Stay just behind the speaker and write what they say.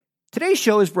Today's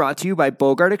show is brought to you by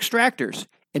Bogart Extractors,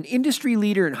 an industry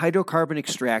leader in hydrocarbon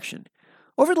extraction.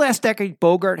 Over the last decade,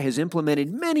 Bogart has implemented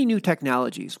many new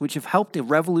technologies which have helped to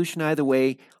revolutionize the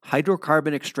way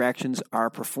hydrocarbon extractions are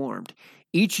performed.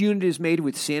 Each unit is made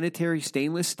with sanitary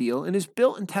stainless steel and is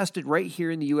built and tested right here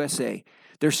in the USA.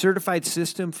 Their certified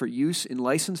system for use in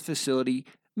licensed facility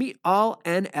meet all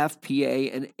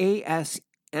NFPA and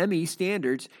ASME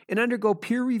standards and undergo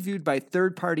peer reviewed by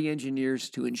third-party engineers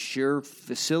to ensure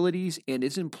facilities and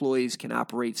its employees can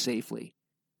operate safely.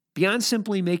 Beyond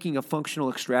simply making a functional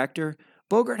extractor,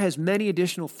 Bogart has many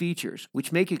additional features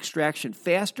which make extraction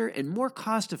faster and more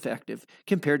cost-effective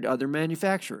compared to other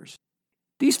manufacturers.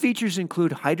 These features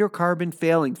include hydrocarbon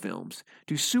failing films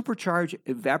to supercharge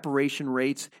evaporation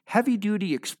rates,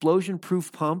 heavy-duty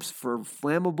explosion-proof pumps for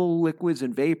flammable liquids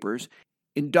and vapors,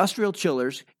 industrial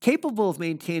chillers capable of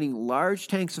maintaining large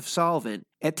tanks of solvent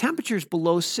at temperatures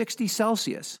below 60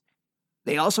 Celsius.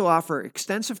 They also offer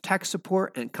extensive tech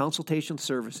support and consultation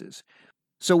services.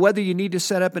 So whether you need to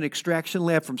set up an extraction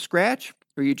lab from scratch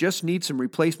or you just need some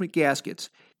replacement gaskets,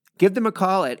 give them a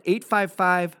call at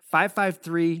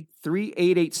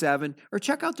 855-553-3887 or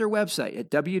check out their website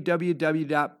at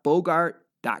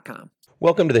www.bogart.com.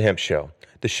 Welcome to The Hemp Show,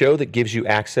 the show that gives you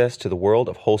access to the world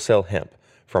of wholesale hemp,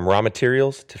 from raw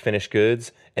materials to finished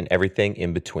goods and everything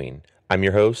in between. I'm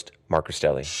your host, Mark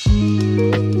Rastelli.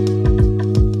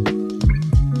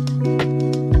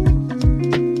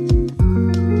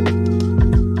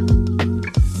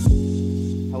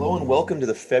 Welcome to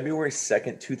the February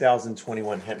 2nd,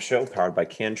 2021 Hemp Show, powered by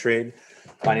CanTrade.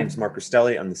 My name is Mark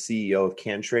Rastelli. I'm the CEO of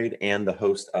CanTrade and the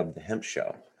host of the Hemp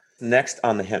Show. Next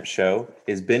on the Hemp Show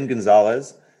is Ben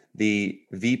Gonzalez, the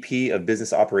VP of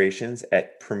Business Operations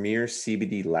at Premier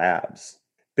CBD Labs.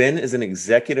 Ben is an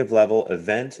executive-level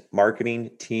event, marketing,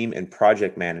 team, and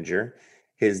project manager.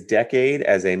 His decade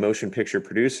as a motion picture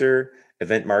producer,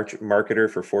 event marketer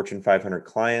for Fortune 500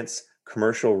 clients,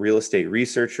 commercial real estate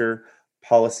researcher,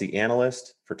 policy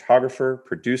analyst, photographer,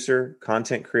 producer,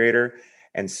 content creator,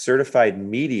 and certified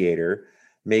mediator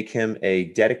make him a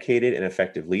dedicated and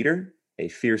effective leader, a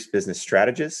fierce business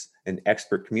strategist, an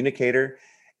expert communicator,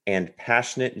 and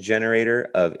passionate generator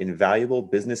of invaluable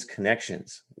business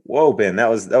connections. Whoa, Ben, that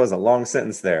was a long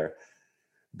sentence there.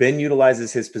 Ben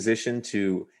utilizes his position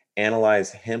to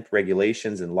analyze hemp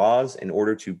regulations and laws in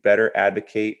order to better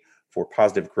advocate for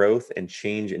positive growth and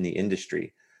change in the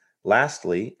industry.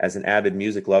 Lastly, as an avid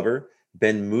music lover,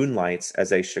 Ben moonlights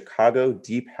as a Chicago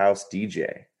deep house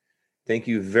DJ. Thank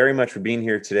you very much for being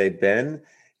here today, Ben.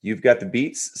 You've got the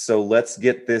beats, so let's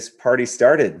get this party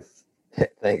started.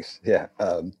 Thanks. Yeah.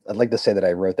 I'd like to say that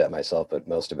I wrote that myself, but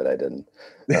most of it I didn't.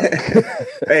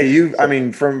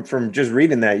 Hey, from just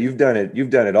reading that, you've done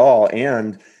it all.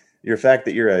 And your fact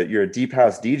that you're a deep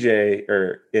house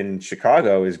DJ in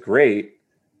Chicago is great.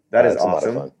 That is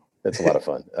awesome. It's a lot of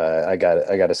fun. I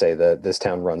got to say that this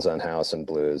town runs on house and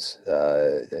blues,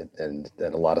 and a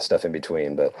lot of stuff in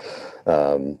between. But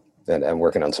and I'm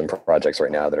working on some projects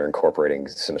right now that are incorporating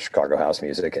some Chicago house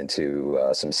music into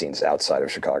some scenes outside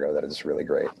of Chicago. That is really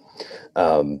great.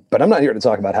 But I'm not here to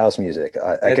talk about house music.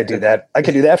 I could do that. I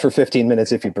could do that for 15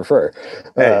 minutes if you prefer.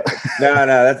 Hey,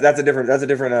 no, that's a different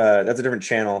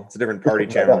channel. It's a different party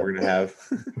channel we're gonna have.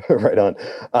 Right on.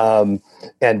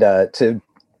 And to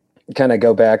kind of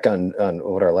go back on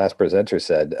what our last presenter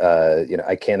said,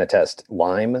 I can attest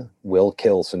lime will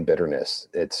kill some bitterness.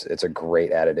 It's a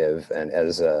great additive. And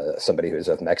as somebody who's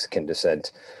of Mexican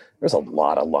descent, there's a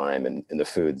lot of lime in the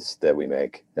foods that we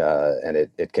make. And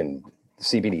it can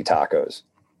CBD tacos.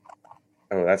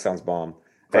 Oh, that sounds bomb.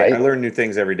 Right? Hey, I learn new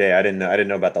things every day. I didn't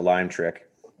know about the lime trick.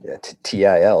 Yeah,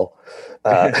 TIL.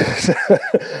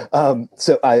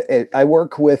 So I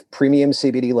work with Premium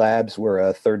CBD Labs. We're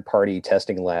a third-party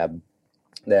testing lab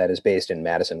that is based in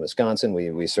Madison, Wisconsin.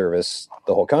 We service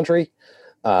the whole country.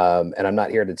 And I'm not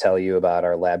here to tell you about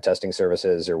our lab testing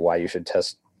services or why you should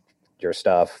test your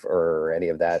stuff or any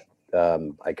of that.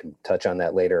 I can touch on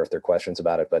that later if there are questions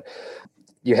about it. But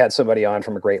you had somebody on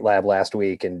from a great lab last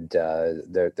week, and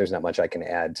there's not much I can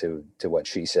add to what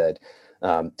she said.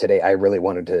 Today, I really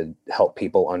wanted to help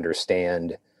people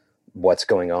understand what's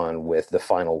going on with the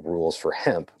final rules for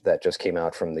hemp that just came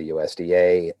out from the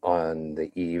USDA on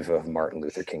the eve of Martin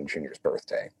Luther King Jr.'s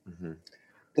birthday. Mm-hmm.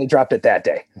 They dropped it that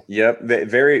day. Yep.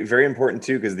 Very, very important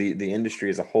too, because the industry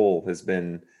as a whole has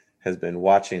been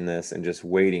watching this and just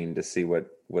waiting to see what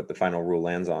the final rule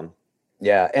lands on.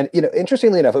 Yeah. And,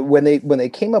 interestingly enough, when they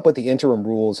came up with the interim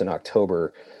rules in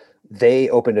October, they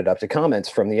opened it up to comments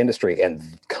from the industry,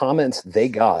 and comments they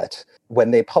got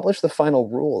when they published the final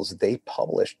rules, they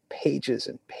published pages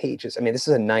and pages. I mean, this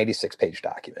is a 96-page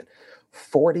document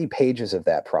 40 pages of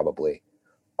that probably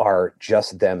are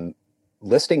just them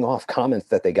listing off comments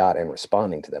that they got and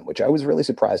responding to them, which I was really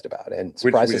surprised about, and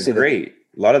surprised which to is see great.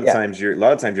 A lot of times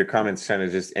your comments kind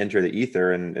of just enter the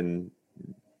ether and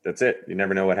that's it. You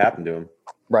never know what happened to them.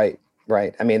 Right.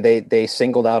 I mean, they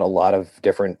singled out a lot of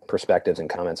different perspectives and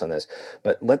comments on this,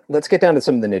 but let's get down to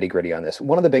some of the nitty gritty on this.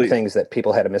 One of the big things that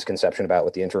people had a misconception about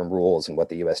with the interim rules and what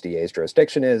the USDA's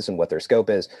jurisdiction is and what their scope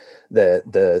is, the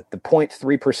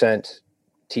 0.3%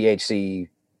 THC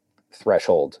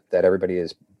threshold that everybody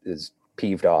is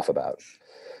peeved off about.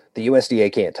 The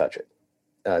USDA can't touch it.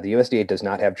 The USDA does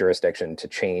not have jurisdiction to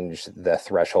change the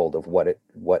threshold of what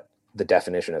the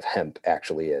definition of hemp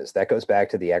actually is. That goes back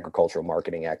to the Agricultural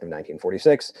Marketing Act of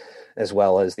 1946, as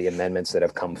well as the amendments that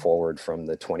have come forward from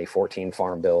the 2014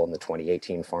 Farm Bill and the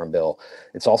 2018 Farm Bill.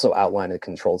 It's also outlined in the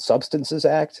Controlled Substances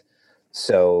Act.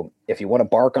 So if you want to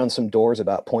bark on some doors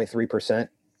about 0.3%,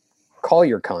 call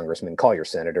your congressmen, call your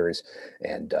senators,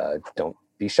 and don't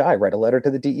be shy. Write a letter to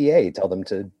the DEA. Tell them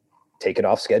to take it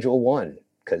off Schedule 1,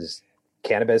 because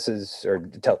cannabis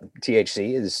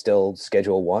THC is still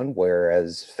Schedule 1,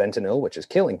 whereas fentanyl, which is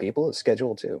killing people, is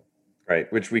Schedule 2.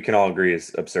 Right, which we can all agree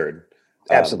is absurd.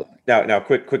 Absolutely. Now,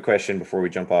 quick question before we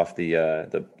jump off the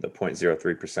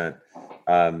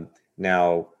 0.03%.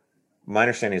 Now, my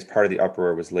understanding is part of the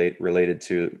uproar was related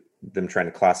to them trying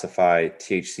to classify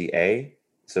THCA.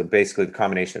 So basically, the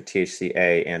combination of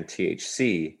THCA and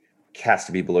THC has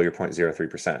to be below your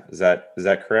 0.03%. Is that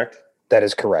correct? That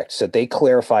is correct. So they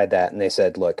clarified that, and they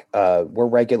said, look, we're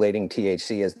regulating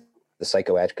THC as the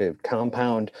psychoactive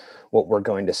compound. What we're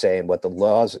going to say and what the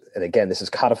laws, and again, this is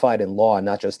codified in law,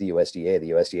 not just the USDA. The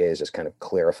USDA is just kind of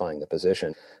clarifying the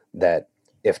position that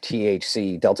if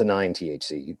THC, Delta-9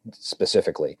 THC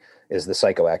specifically, is the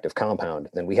psychoactive compound,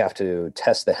 then we have to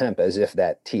test the hemp as if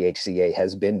that THCA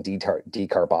has been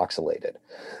decarboxylated.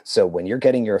 So when you're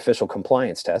getting your official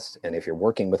compliance test, and if you're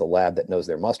working with a lab that knows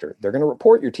their mustard, they're going to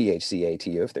report your THCA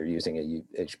to you if they're using a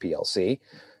HPLC.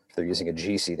 If they're using a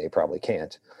GC, they probably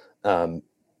can't,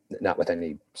 not with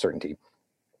any certainty.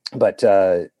 But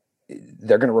they're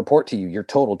going to report to you your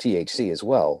total THC as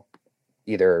well,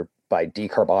 either by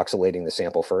decarboxylating the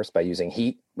sample first by using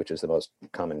heat, which is the most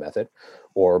common method,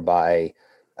 or by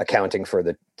accounting for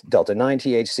the Delta-9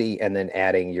 THC and then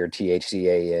adding your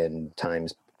THCA in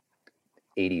times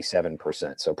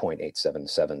 87%, so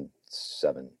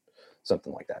 0.8777,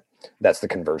 something like that. That's the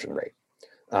conversion rate.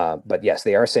 But yes,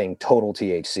 they are saying total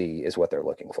THC is what they're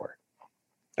looking for.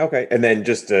 Okay, and then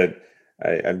just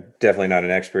I'm definitely not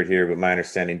an expert here, but my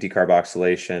understanding,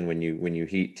 decarboxylation, when you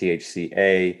heat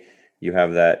THCA, you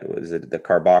have that, was it the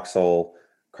carboxyl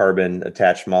carbon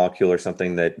attached molecule or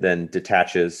something that then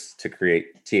detaches to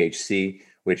create THC,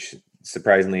 which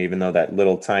surprisingly, even though that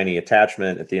little tiny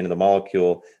attachment at the end of the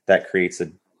molecule, that creates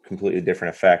a completely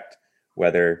different effect,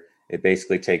 whether it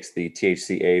basically takes the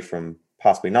THCA from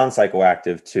possibly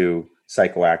non-psychoactive to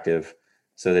psychoactive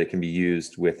so that it can be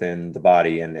used within the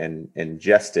body and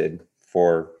ingested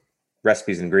for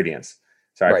recipes and ingredients.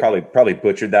 So I probably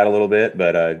butchered that a little bit,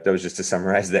 but that was just to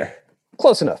summarize there.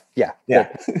 Close enough. Yeah.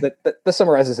 That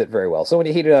summarizes it very well. So when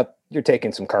you heat it up, you're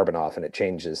taking some carbon off and it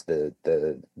changes the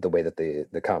way that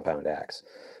the compound acts.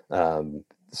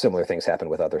 Similar things happen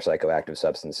with other psychoactive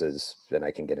substances, and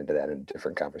I can get into that in a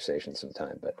different conversation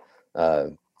sometime, but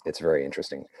it's very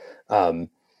interesting.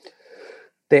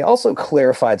 They also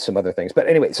clarified some other things, but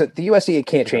anyway, so the USDA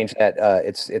can't change that.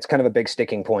 It's kind of a big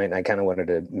sticking point, and I kind of wanted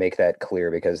to make that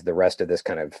clear because the rest of this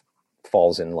kind of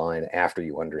falls in line after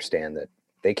you understand that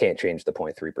they can't change the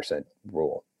 0.3%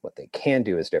 rule. What they can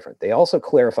do is different. They also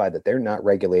clarified that they're not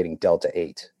regulating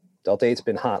Delta-8. Delta-8's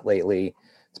been hot lately.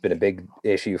 It's been a big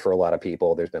issue for a lot of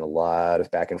people. There's been a lot of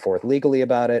back and forth legally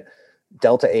about it.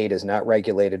 Delta-8 is not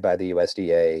regulated by the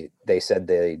USDA. They said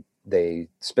they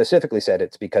specifically said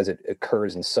it's because it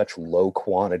occurs in such low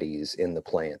quantities in the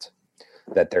plant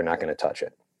that they're not going to touch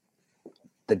it.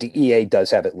 The DEA does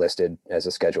have it listed as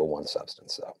a Schedule 1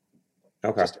 substance, though.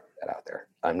 Okay. Just to put that out there.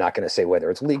 I'm not going to say whether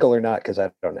it's legal or not because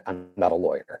I'm not a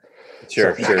lawyer.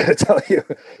 Sure, so I'm not going to tell you.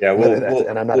 Yeah,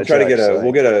 and I'm not we'll try judge, to get so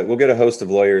we'll get a host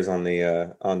of lawyers on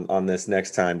the on this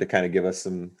next time to kind of give us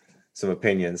some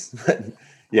opinions.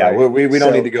 Yeah, right. we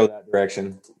don't need to go that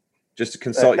direction. Just to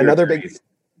consult your another attorneys.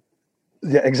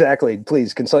 Yeah, exactly.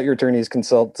 Please consult your attorneys,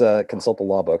 consult the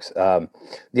law books.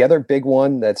 The other big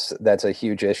one that's a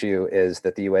huge issue is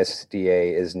that the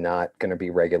USDA is not going to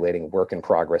be regulating work in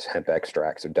progress hemp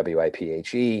extracts, or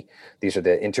WIPHE. These are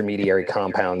the intermediary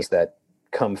compounds that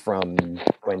come from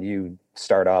when you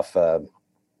start off,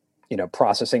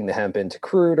 processing the hemp into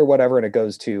crude or whatever, and it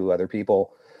goes to other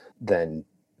people. Then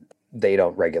they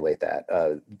don't regulate that.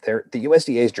 The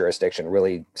USDA's jurisdiction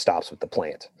really stops with the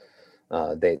plant.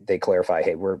 They clarify,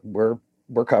 hey, we're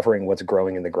covering what's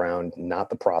growing in the ground, not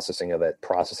the processing of it.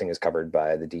 Processing is covered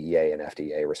by the DEA and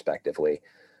FDA, respectively.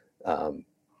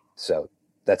 So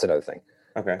that's another thing.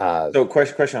 Okay. So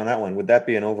question on that one: Would that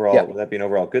be an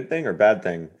overall good thing or bad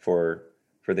thing for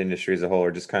the industry as a whole,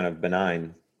 or just kind of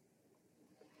benign?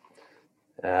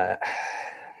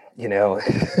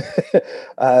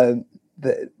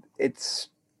 It's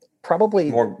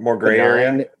probably more gray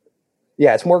area.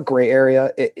 Yeah, it's more gray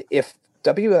area. If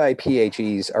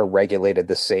WIPHEs are regulated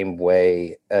the same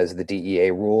way as the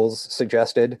DEA rules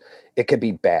suggested, it could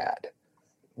be bad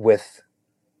with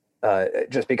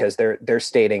just because they're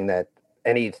stating that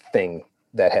anything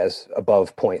that has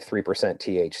above 0.3%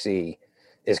 THC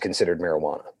is considered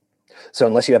marijuana. So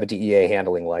unless you have a DEA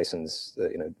handling license,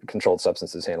 controlled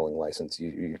substances handling license,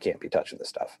 you can't be touching this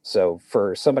stuff. So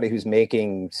for somebody who's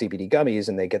making CBD gummies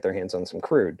and they get their hands on some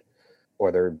crude,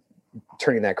 or they're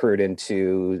turning that crude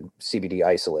into CBD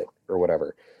isolate or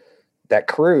whatever, that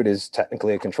crude is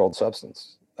technically a controlled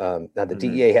substance. Now the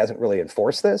DEA hasn't really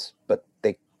enforced this, but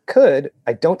they could.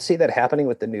 I don't see that happening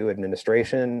with the new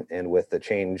administration and with the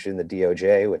change in the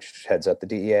DOJ, which heads up the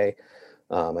DEA.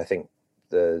 I think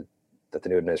that the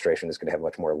new administration is going to have a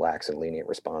much more lax and lenient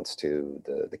response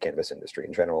to the cannabis industry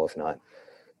in general, if not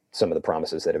some of the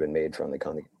promises that have been made on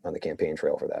the campaign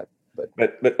trail for that.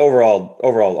 But overall,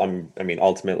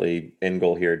 ultimately, end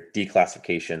goal here,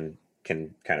 declassification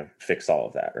can kind of fix all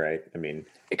of that, right? I mean,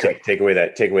 take away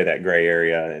that gray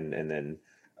area, and then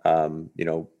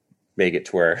make it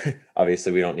to where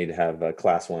obviously we don't need to have a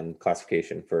class 1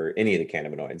 classification for any of the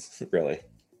cannabinoids, really.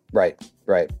 Right.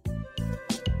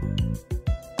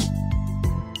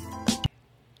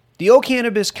 The O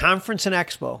Cannabis Conference and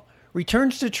Expo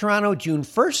returns to Toronto June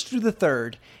 1st through the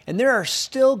 3rd, and there are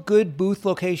still good booth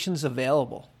locations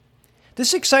available.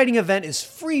 This exciting event is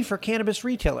free for cannabis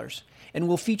retailers and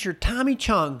will feature Tommy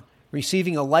Chung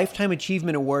receiving a Lifetime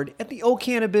Achievement Award at the O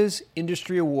Cannabis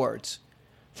Industry Awards.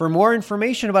 For more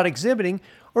information about exhibiting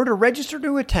or to register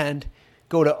to attend,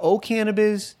 go to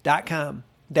ocannabis.com.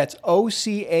 That's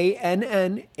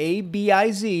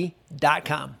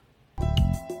OCANNABIZ.com.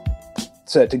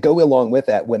 So to go along with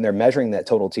that, when they're measuring that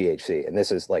total THC, and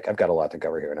this is I've got a lot to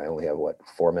cover here, and I only have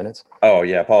 4 minutes. Oh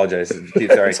yeah, apologize.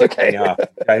 Sorry, it's okay.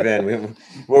 Dive in.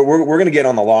 We're going to get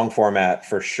on the long format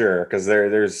for sure because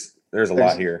there's a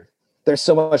lot here. There's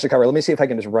so much to cover. Let me see if I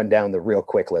can just run down the real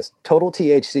quick list. Total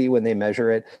THC when they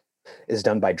measure it is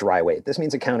done by dry weight. This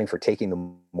means accounting for taking the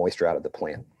moisture out of the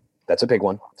plant. That's a big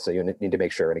one. So you need to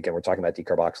make sure. And again, we're talking about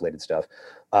decarboxylated stuff.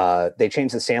 They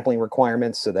changed the sampling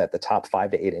requirements so that the top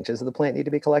 5 to 8 inches of the plant need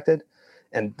to be collected.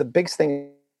 And the biggest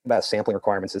thing about sampling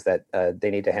requirements is that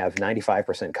they need to have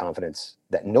 95% confidence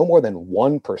that no more than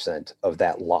 1% of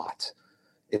that lot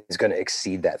is going to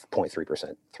exceed that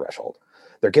 0.3% threshold.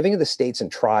 They're giving the states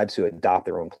and tribes who adopt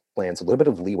their own plans a little bit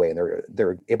of leeway, and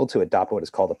they're able to adopt what is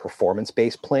called a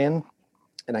performance-based plan.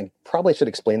 And I probably should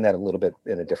explain that a little bit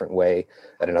in a different way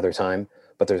at another time,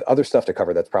 but there's other stuff to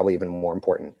cover that's probably even more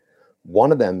important.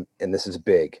 One of them, and this is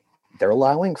big, they're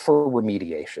allowing for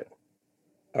remediation.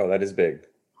 Oh, that is big.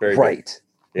 Very right.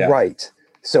 Big. Yeah. Right.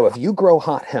 So if you grow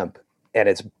hot hemp and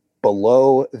it's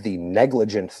below the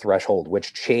negligent threshold,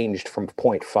 which changed from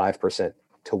 0.5%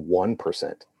 to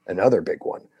 1%, another big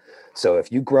one. So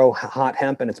if you grow hot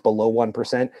hemp and it's below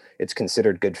 1%, it's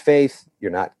considered good faith.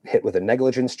 You're not hit with a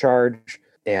negligence charge,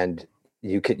 and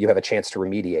you have a chance to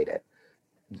remediate it.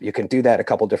 You can do that a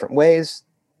couple different ways.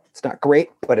 It's not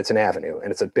great, but it's an avenue,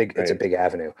 and it's a big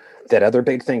avenue. That other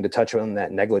big thing to touch on,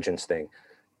 that negligence thing.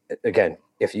 Again,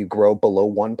 if you grow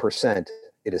below 1%,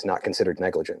 it is not considered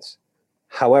negligence.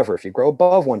 However, if you grow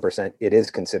above 1%, it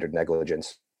is considered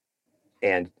negligence.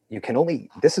 And you can only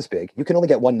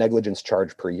get one negligence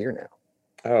charge per year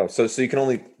now. Oh, so you can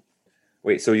only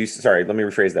wait. So sorry, let me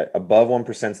rephrase that. Above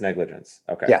 1% is negligence.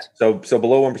 Okay. Yes. So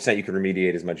below 1%, you can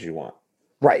remediate as much as you want.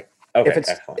 Right. Okay.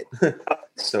 Excellent.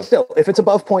 Still, if it's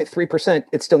above 0.3%,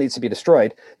 it still needs to be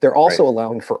destroyed. They're also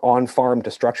allowing for on-farm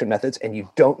destruction methods, and you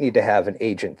don't need to have an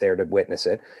agent there to witness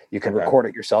it. You can record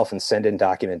it yourself and send in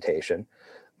documentation.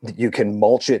 You can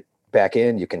mulch it back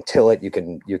in, you can till it, you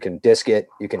can disc it,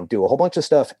 you can do a whole bunch of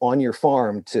stuff on your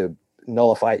farm to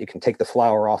nullify it. You can take the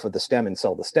flower off of the stem and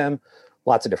sell the stem,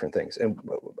 lots of different things. And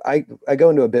I go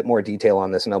into a bit more detail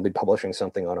on this, and I'll be publishing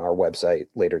something on our website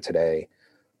later today,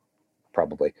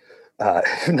 probably.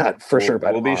 Not for sure,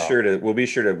 but we'll be sure to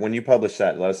when you publish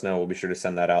that, let us know. We'll be sure to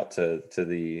send that out to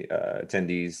the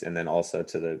attendees, and then also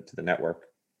to the network.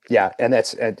 Yeah, and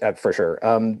that's for sure.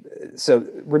 So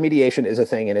remediation is a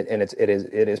thing, and it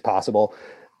is possible.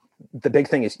 the big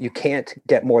thing is you can't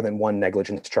get more than one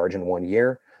negligence charge in 1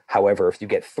 year. However, if you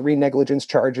get 3 negligence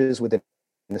charges within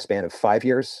the span of 5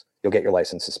 years, you'll get your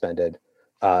license suspended.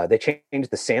 They changed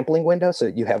the sampling window. So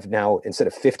you have now, instead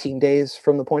of 15 days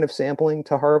from the point of sampling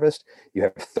to harvest, you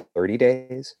have 30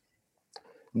 days.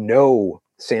 No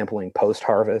sampling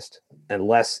post-harvest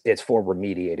unless it's for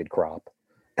remediated crop.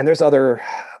 And there's other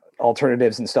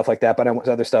alternatives and stuff like that, but I want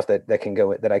other stuff that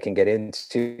I can get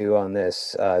into on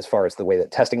this as far as the way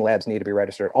that testing labs need to be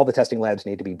registered. All the testing labs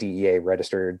need to be DEA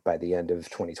registered by the end of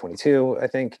 2022, I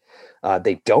think.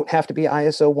 They don't have to be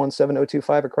ISO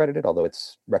 17025 accredited, although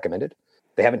it's recommended.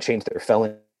 They haven't changed their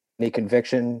felony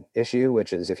conviction issue,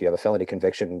 which is if you have a felony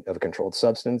conviction of a controlled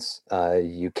substance,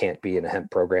 you can't be in a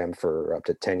hemp program for up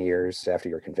to 10 years after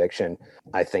your conviction.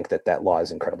 I think that law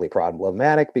is incredibly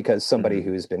problematic because somebody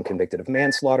who's been convicted of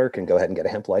manslaughter can go ahead and get a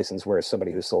hemp license, whereas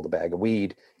somebody who sold a bag of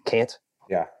weed can't.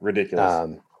 Yeah,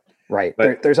 ridiculous. Right.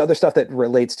 But there's other stuff that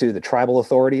relates to the tribal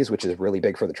authorities, which is really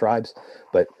big for the tribes.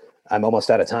 But I'm almost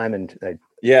out of time, and I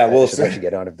should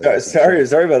get out of this. Sorry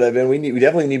about that, Ben. We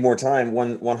definitely need more time.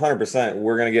 100%.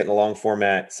 We're going to get in a long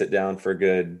format, sit down for a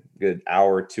good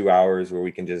hour, 2 hours, where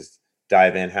we can just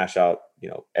dive in, hash out,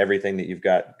 everything that you've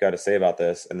got to say about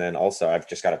this. And then also, I've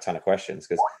just got a ton of questions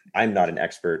because I'm not an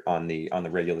expert on the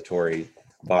regulatory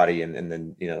body and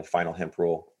then the final hemp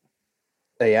rule.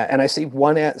 Yeah, and I see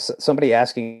somebody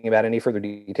asking about any further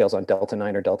details on Delta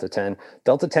 9 or Delta 10.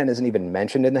 Delta 10 isn't even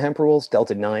mentioned in the hemp rules.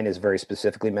 Delta 9 is very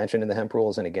specifically mentioned in the hemp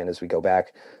rules. And again, as we go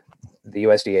back, the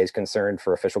USDA is concerned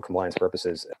for official compliance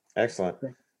purposes. Excellent.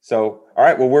 So, all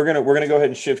right, well, we're gonna go ahead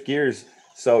and shift gears.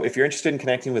 So if you're interested in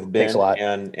connecting with Ben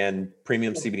and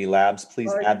Premium CBD Labs,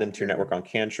 please add them to your network on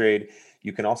CanTrade.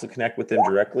 You can also connect with them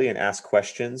directly and ask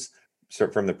questions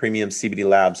from the Premium CBD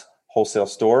Labs wholesale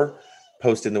store,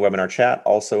 posted in the webinar chat,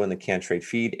 also in the CanTrade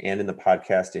feed and in the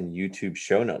podcast and YouTube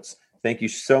show notes. Thank you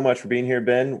so much for being here,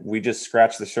 Ben. We just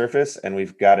scratched the surface and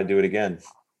we've got to do it again.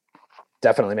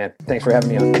 Definitely, man. Thanks for having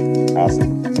me on.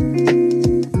 Awesome.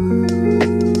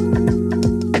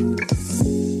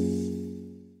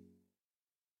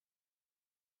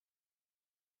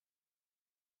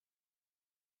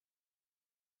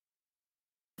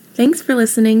 Thanks for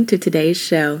listening to today's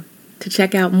show. To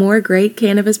check out more great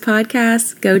cannabis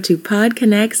podcasts, go to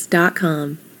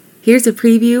podconnects.com. Here's a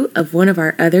preview of one of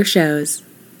our other shows.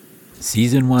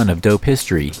 Season 1 of Dope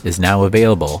History is now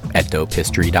available at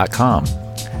dopehistory.com.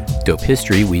 Dope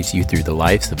History weaves you through the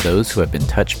lives of those who have been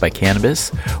touched by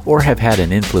cannabis or have had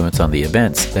an influence on the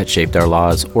events that shaped our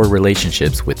laws or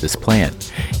relationships with this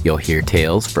plant. You'll hear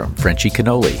tales from Frenchie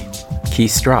Cannoli,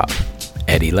 Keith Strop,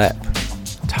 Eddie Lepp,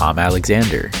 Tom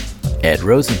Alexander, Ed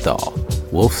Rosenthal,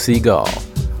 Wolf Seagal,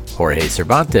 Jorge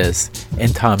Cervantes,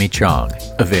 and Tommy Chong.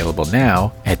 Available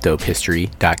now at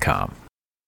dopehistory.com.